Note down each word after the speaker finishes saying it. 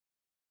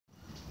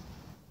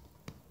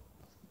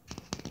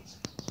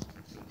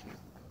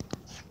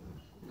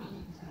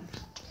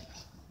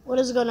What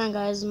is going on,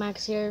 guys?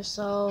 Max here.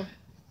 So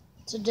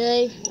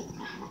today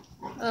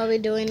I'll be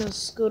doing a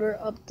scooter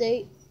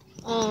update.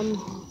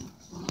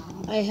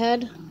 I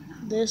had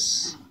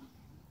this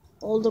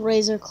old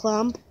Razor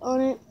clamp on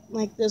it,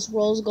 like this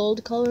rose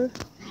gold color,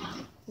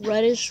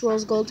 reddish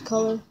rose gold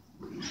color.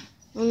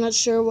 I'm not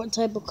sure what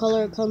type of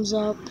color it comes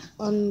up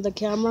on the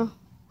camera.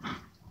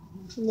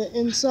 On the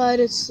inside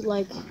it's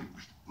like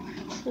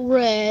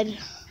red,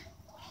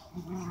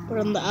 but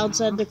on the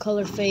outside the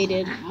color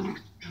faded.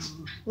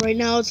 Right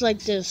now it's like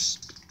this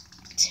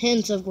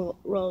tint of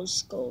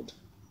rose gold.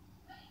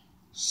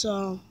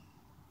 So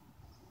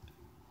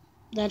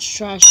that's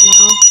trash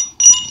now.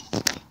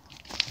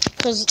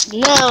 Because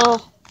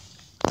now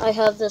I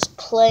have this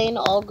plain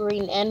all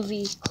green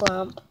Envy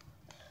clamp.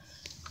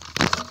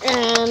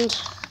 And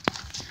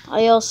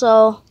I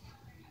also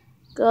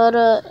got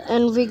a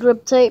Envy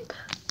grip tape.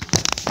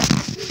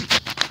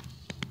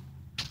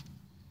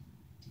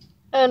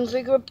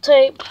 Envy grip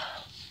tape.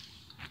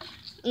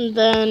 And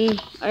then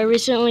I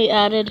recently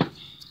added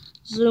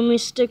Zoomy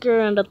sticker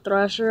and a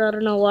Thrasher. I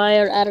don't know why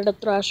I added a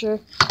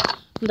Thrasher.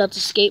 That's a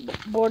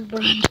skateboard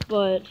brand,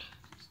 but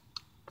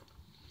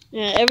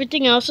yeah,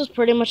 everything else is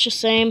pretty much the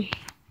same.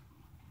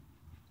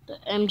 The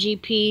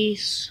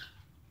MGPs,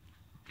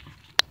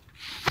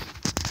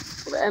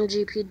 the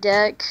MGP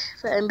deck,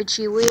 the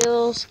MBG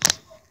wheels,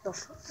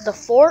 the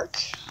fork.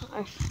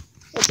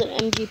 It's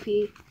an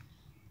MGP.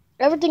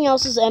 Everything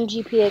else is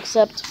MGP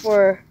except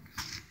for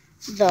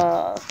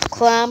the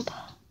clamp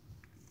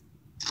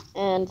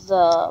and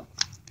the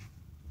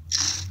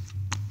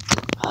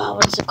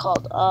what is it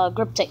called?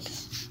 Grip tape.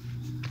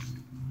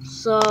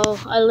 So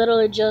I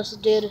literally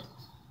just did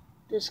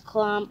this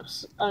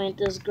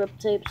this grip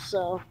tape,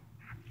 so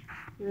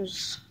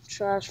there's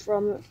trash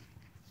from it.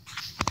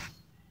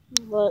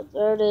 But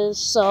there it is.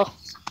 So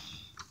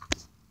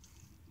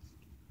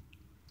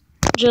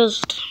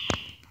just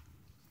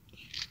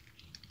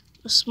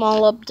a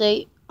small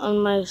update on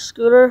my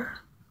scooter.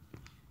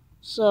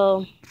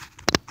 So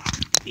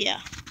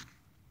yeah.